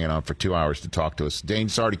has been hanging on for 2 hours to talk to us. Dane,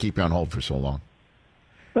 sorry to keep you on hold for so long.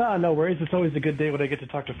 No worries. It's always a good day when I get to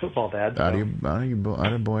talk to football, Dad. So. How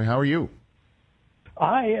boy? How are you?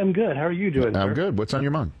 I am good. How are you doing, I'm sir? good. What's on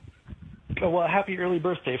your mind? Well, happy early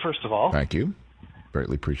birthday, first of all. Thank you.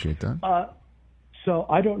 Greatly appreciate that. So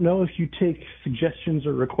I don't know if you take suggestions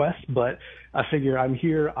or requests, but I figure I'm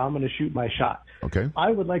here. I'm going to shoot my shot. Okay.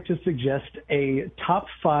 I would like to suggest a top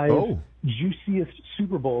 5 juiciest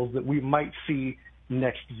Super Bowls that we might see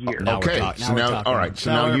next year. Okay. All right.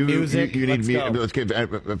 So now you need me. Let's give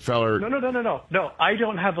feller. No. I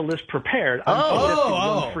don't have a list prepared. I'm suggesting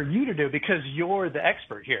one for you to do because you're the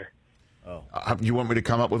expert here. You want me to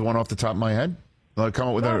come up with one off the top of my head? Come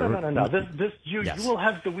up with No. You will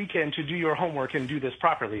have the weekend to do your homework and do this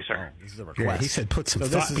properly, sir. This is a request. Yeah, he said put some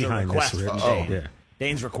thought behind this. Dane.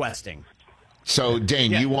 Dane's requesting. So,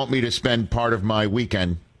 Dane, you want me to spend part of my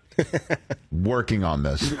weekend working on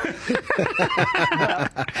this?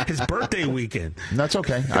 His birthday weekend. That's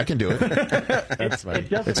okay. I can do it. That's funny.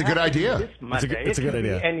 It's a good idea. It's a good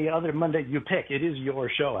idea. Any other Monday you pick, it is your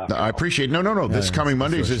show. After I appreciate. No. This coming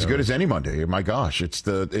Monday is as good as any Monday. My gosh, we're at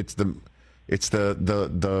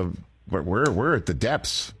the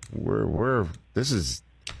depths.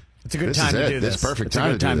 It's a good time to do this. This is perfect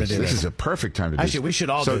time to do this. This is a perfect time to do this. Actually, we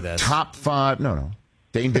should all do this. Top 5. No.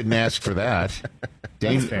 Dane didn't ask for that.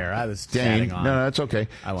 That's fair. I was Dane. on. No, that's okay.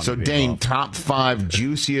 So, Dane, top 5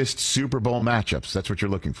 juiciest Super Bowl matchups. That's what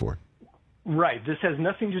you're looking for. Right. This has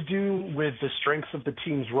nothing to do with the strengths of the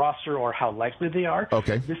team's roster or how likely they are.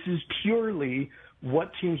 Okay. This is purely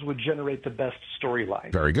what teams would generate the best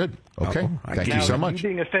storyline. Very good. Okay. Thank you so much. You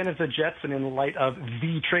being a fan of the Jets and in light of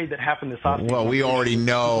the trade that happened this offseason. Well, we already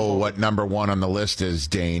know what number 1 on the list is,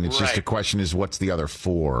 Dane. It's just a question is what's the other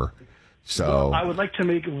 4? So well, I would like to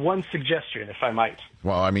make one suggestion, if I might.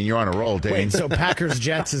 Well, I mean, you're on a roll, Dane. Wait, so Packers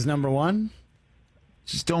Jets is number 1?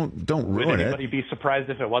 Just don't ruin it. Would anybody be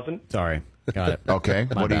surprised if it wasn't? Sorry. Got it. Okay.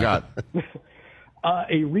 What do you got?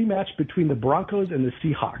 A rematch between the Broncos and the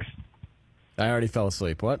Seahawks. I already fell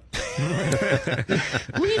asleep. What?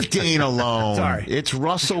 Leave Dane alone. Sorry. It's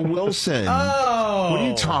Russell Wilson. Oh. What are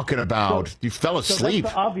you talking about? You fell asleep.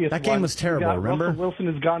 That's the obvious that game was terrible, remember? Russell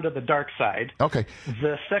Wilson has gone to the dark side. Okay.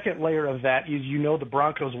 The second layer of that is the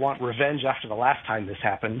Broncos want revenge after the last time this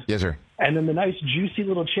happened. Yes, sir. And then the nice juicy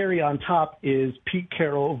little cherry on top is Pete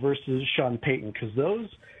Carroll versus Sean Payton, because those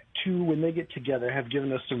two, when they get together, have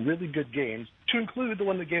given us some really good games, to include the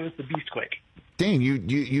one that gave us the Beastquake. Dane,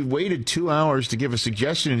 you waited 2 hours to give a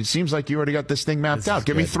suggestion, and it seems like you already got this thing mapped out.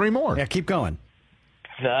 Give me 3 more. Yeah, keep going.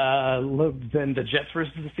 Then the Jets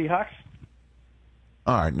versus the Seahawks?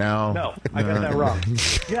 All right, now. No, I got that wrong.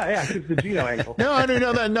 Yeah, it's the Geno angle.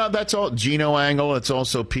 No, that's all Geno angle. It's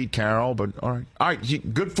also Pete Carroll, but all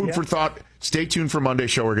right. Good food for thought. Stay tuned for Monday's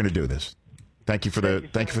show. We're going to do this. Thank you for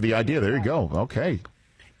the idea. There you go. Okay.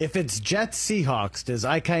 If it's Jets Seahawks, does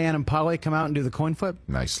Ikayan and Polly come out and do the coin flip?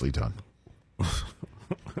 Nicely done.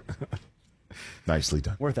 Nicely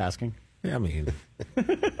done. Worth asking. Yeah, I mean,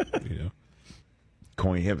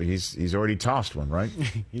 coin. He's already tossed one, right?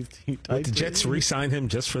 Did the Jets re-sign him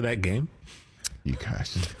just for that game? You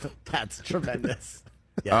guys. That's tremendous.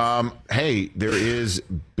 Yes. Hey, there is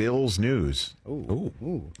Bills news. Ooh,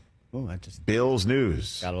 Bills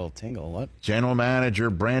news. Got a little tingle. What? General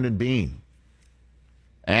Manager Brandon Beane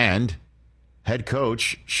and head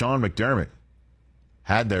coach Sean McDermott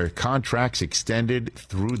had their contracts extended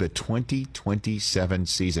through the 2027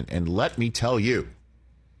 season. And let me tell you,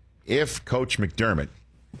 if Coach McDermott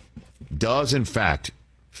does, in fact,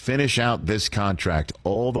 finish out this contract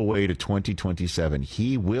all the way to 2027,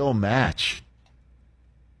 he will match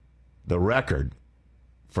the record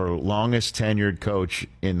for longest tenured coach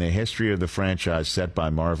in the history of the franchise set by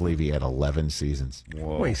Marv Levy at 11 seasons.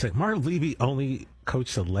 Whoa. Wait a second. Marv Levy only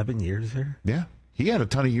coached 11 years there? Yeah. He had a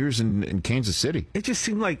ton of years in Kansas City. It just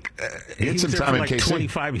seemed like he had some time in KC.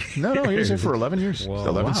 25 years. No, he was there for 11 years. Whoa,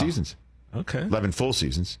 11 seasons. Okay. 11 full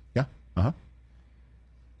seasons. Yeah. Uh-huh.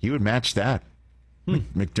 He would match that.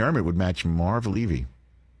 McDermott would match Marv Levy.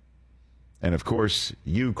 And, of course,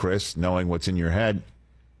 you, Chris, knowing what's in your head,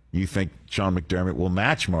 you think Sean McDermott will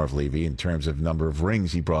match Marv Levy in terms of number of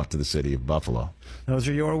rings he brought to the city of Buffalo. Those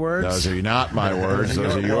are your words? Those are not my words.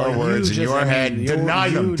 Those are your words in your head. Deny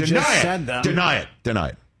them. Deny it.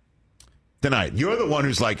 Deny it. You're the one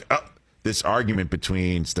who's like, this argument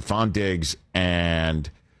between Stephon Diggs and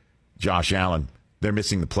Josh Allen, they're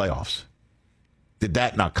missing the playoffs. Did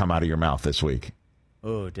that not come out of your mouth this week?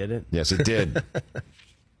 Oh, did it? Yes, it did.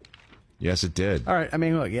 Yes, it did. All right. I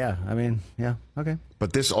mean, look, yeah. Okay.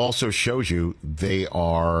 But this also shows you they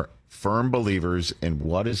are firm believers in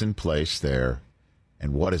what is in place there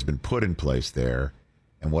and what has been put in place there.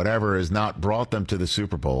 And whatever has not brought them to the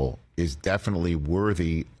Super Bowl is definitely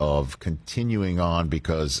worthy of continuing on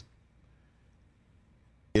because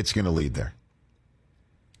it's going to lead there.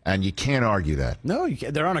 And you can't argue that. No,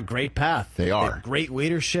 they're on a great path. They are. They have great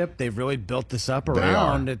leadership. They've really built this up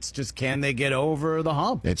around. It's just, can they get over the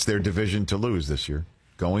hump? It's their division to lose this year,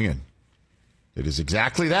 going in. It is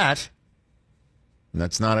exactly that. And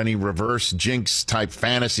that's not any reverse jinx type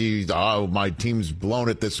fantasy. Oh, my team's blown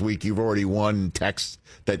it this week. You've already won text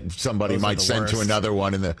that somebody might send to another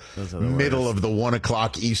one in the middle of the 1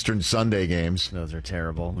 o'clock Eastern Sunday games. Those are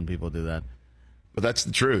terrible when people do that. But that's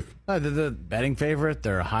the truth. They're the betting favorite.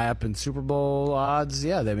 They're high up in Super Bowl odds.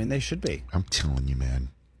 Yeah, I mean, they should be. I'm telling you, man.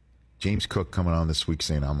 James Cook coming on this week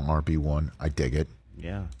saying I'm RB1. I dig it.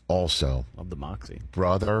 Yeah. Also, love the moxie.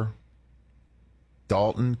 Brother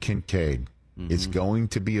Dalton Kincaid is going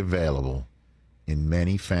to be available in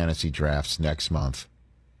many fantasy drafts next month.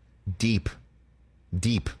 Deep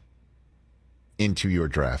into your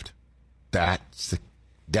draft. That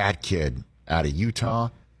kid out of Utah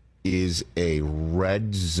is a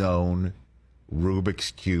red zone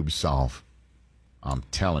Rubik's Cube solve. I'm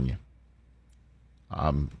telling you.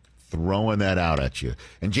 I'm throwing that out at you.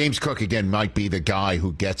 And James Cook, again, might be the guy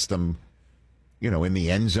who gets them, in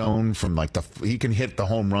the end zone from he can hit the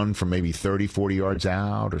home run from maybe 30, 40 yards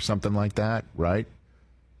out or something like that, right?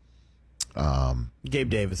 Gabe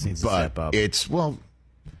Davis needs to step up. If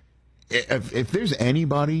there's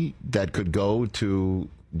anybody that could go to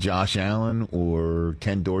Josh Allen or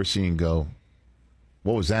Ken Dorsey and go,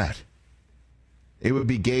 what was that? It would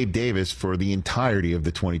be Gabe Davis for the entirety of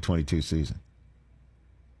the 2022 season.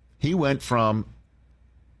 He went from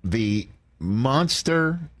the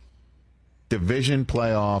monster division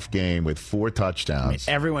playoff game with 4 touchdowns.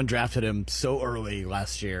 I mean, everyone drafted him so early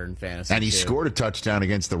last year in fantasy. And he scored a touchdown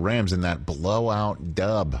against the Rams in that blowout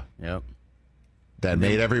dub. Yep. That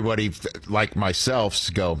made everybody like myself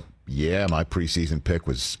go, yeah, my preseason pick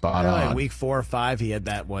was spot on. Like week 4 or 5, he had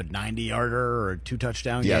that 90-yarder or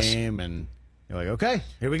 2-touchdown game, and you're like, okay,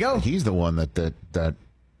 here we go. He's the one that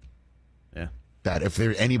if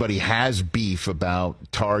there anybody has beef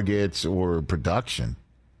about targets or production,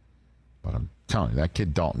 but I'm telling you, that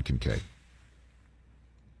kid Dalton Kincaid.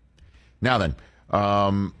 Now then,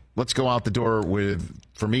 let's go out the door with,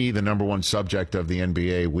 for me, the number one subject of the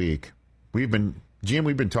NBA week. We've been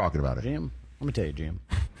talking about it. Jim, let me tell you, Jim.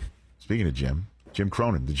 Speaking of Jim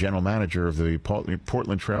Cronin, the general manager of the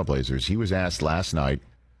Portland Trailblazers, he was asked last night,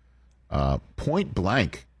 point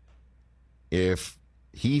blank, if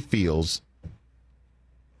he feels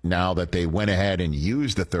now that they went ahead and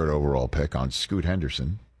used the 3rd overall pick on Scoot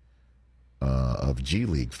Henderson of G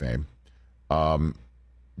League fame, has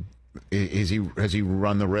he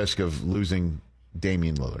run the risk of losing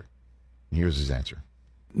Damian Lillard? Here's his answer.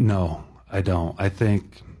 No, I don't. I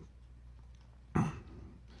think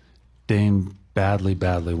Dame badly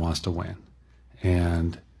wants to win.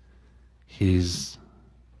 And he's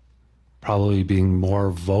probably being more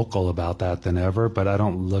vocal about that than ever, but I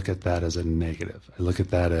don't look at that as a negative. I look at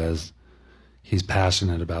that as he's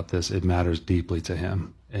passionate about this. It matters deeply to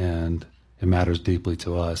him, and it matters deeply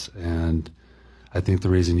to us. And I think the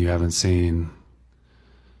reason you haven't seen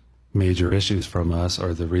major issues from us,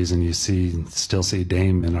 or the reason you still see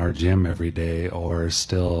Dame in our gym every day, or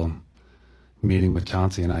still meeting with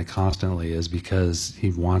Chauncey and I constantly, is because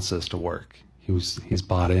he wants us to work. He's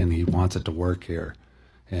bought in. He wants it to work here,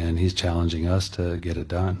 and he's challenging us to get it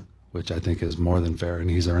done, which I think is more than fair, and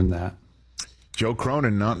he's earned that. Joe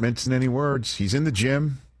Cronin, not mincing any words. He's in the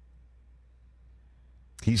gym.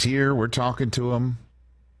 He's here. We're talking to him.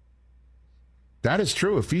 That is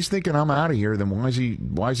true. If he's thinking I'm out of here, then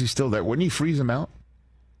why is he still there? Wouldn't he freeze him out?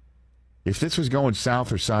 If this was going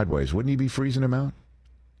south or sideways, wouldn't he be freezing him out?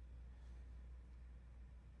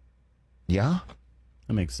 Yeah?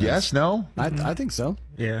 That makes sense. Yes, no? I think so.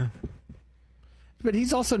 Yeah. But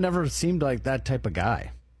he's also never seemed like that type of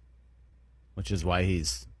guy, which is why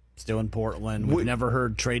he's still in Portland. We've never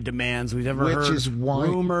heard trade demands. We've never heard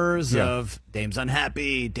rumors of Dame's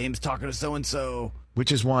unhappy, Dame's talking to so-and-so.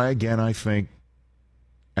 Which is why, again, I think,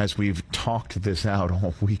 as we've talked this out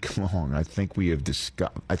all week long, I think we have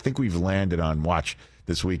I think we've landed on, watch,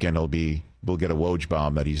 this weekend we'll get a Woj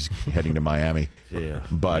bomb that he's heading to Miami. Yeah,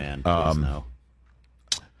 but, man, please no.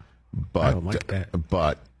 I don't like that.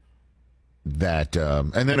 But that,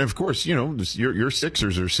 and then of course, you know, your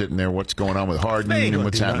Sixers are sitting there. What's going on with Harden and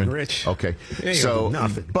what's happening? Rich. Okay, so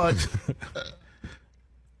but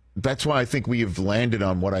that's why I think we have landed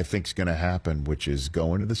on what I think is going to happen, which is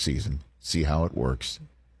go into the season, see how it works,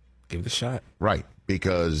 give it a shot. Right,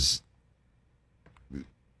 because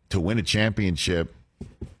to win a championship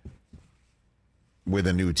with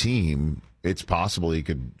a new team, it's possible he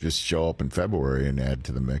could just show up in February and add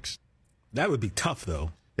to the mix. That would be tough,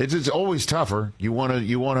 though. It's always tougher. You want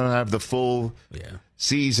to have the full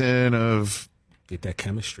season of get that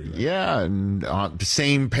chemistry. Right? Yeah, and the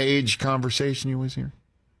same page conversation you always hear.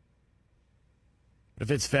 If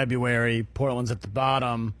it's February, Portland's at the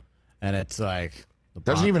bottom, and it's like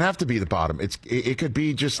doesn't even have to be the bottom. It could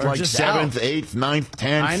be just like just 7th, 8th, 9th,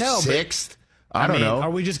 10th, I know, 6th. I don't know. Are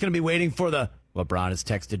we just going to be waiting for the LeBron has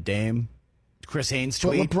texted Dame, Chris Haynes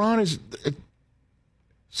tweet? But LeBron is.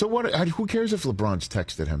 So what? Who cares if LeBron's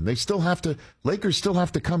texted him? They still have to. Lakers still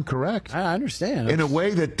have to come correct. I understand in a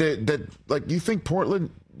way that like you think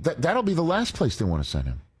Portland that'll be the last place they want to send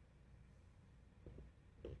him.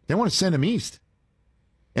 They want to send him east.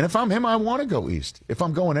 And if I'm him, I want to go east. If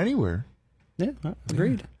I'm going anywhere. Yeah,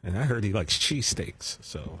 agreed. And I heard he likes cheesesteaks.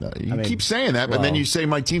 So you keep saying that, but then you say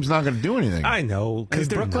my team's not going to do anything. I know, because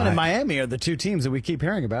Brooklyn and Miami are the two teams that we keep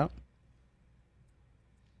hearing about.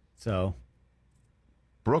 So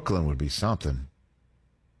Brooklyn would be something.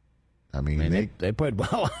 I mean, they played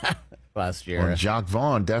well last year. Well, Jacques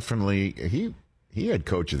Vaughn definitely he had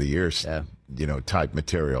Coach of the Year, type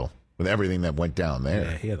material with everything that went down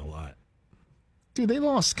there. Yeah, he had a lot. Dude, they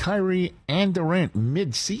lost Kyrie and Durant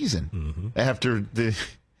mid-season after the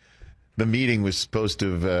meeting was supposed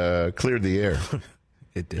to have cleared the air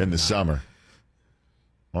in the summer.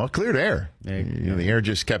 Well, it cleared air. The air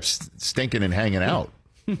just kept stinking and hanging out.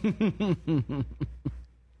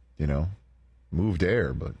 Moved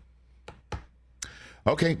air, but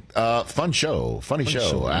okay. Funny show.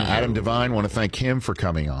 Adam Devine, want to thank him for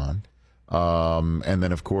coming on, and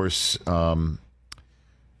then of course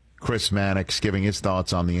Chris Mannix giving his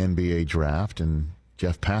thoughts on the NBA draft, and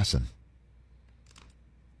Jeff Passan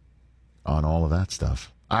on all of that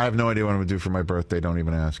stuff. I have no idea what I'm going to do for my birthday. Don't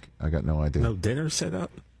even ask. I got no idea. No dinner set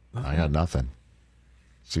up? I got nothing.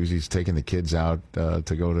 Susie's taking the kids out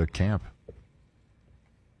to go to camp.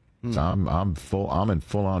 So I'm in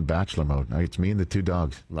full on bachelor mode. It's me and the two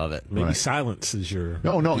dogs. Love it. Maybe silence is your.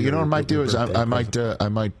 No. You know what I might do is I might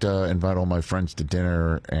invite all my friends to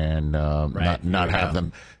dinner and not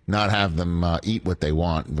have them eat what they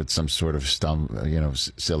want with some sort of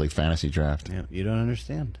silly fantasy draft. Yeah, you don't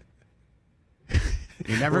understand.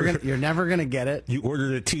 You're never gonna get it. You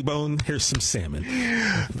ordered a T-bone. Here's some salmon.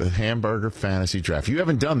 The hamburger fantasy draft. You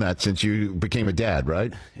haven't done that since you became a dad,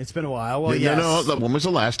 right? It's been a while. Well, yes. No. When was the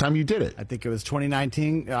last time you did it? I think it was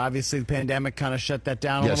 2019. Obviously, the pandemic kind of shut that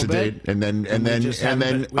down a little bit. Yes, it did. And then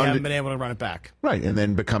we haven't been able to run it back. Right, and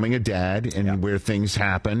then becoming a dad, and where things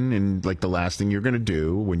happen, and like the last thing you're going to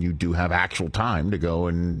do when you do have actual time to go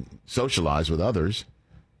and socialize with others.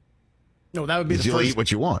 No, that would be you'll eat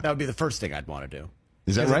what you want. That would be the first thing I'd want to do.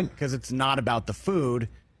 Is that right? Because it's not about the food.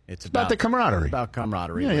 It's about the camaraderie. About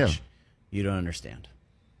camaraderie, which you don't understand.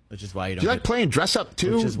 Which is why you don't. Do you like playing dress up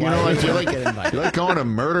too? Which is why you like going to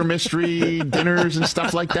murder mystery dinners and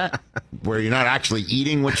stuff like that, where you're not actually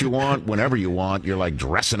eating what you want whenever you want. You're like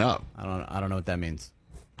dressing up. I don't know what that means.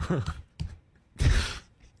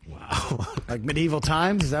 Wow. Like medieval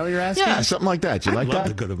times? Is that what you're asking? Yeah, something like that. You like love that?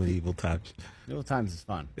 to go to medieval times. Medieval times is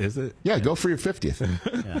fun. Is it? Yeah, go for your 50th.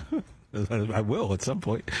 Yeah. I will at some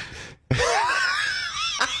point.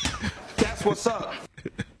 That's what's up.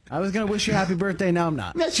 I was going to wish you a happy birthday. Now I'm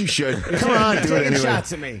not. Yes, you should. Come on, do it anyway.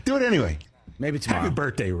 Shots at me. Do it anyway. Maybe tomorrow. Happy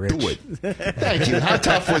birthday, Rich. Do it. Thank you. How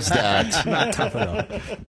tough was that? Not tough at all.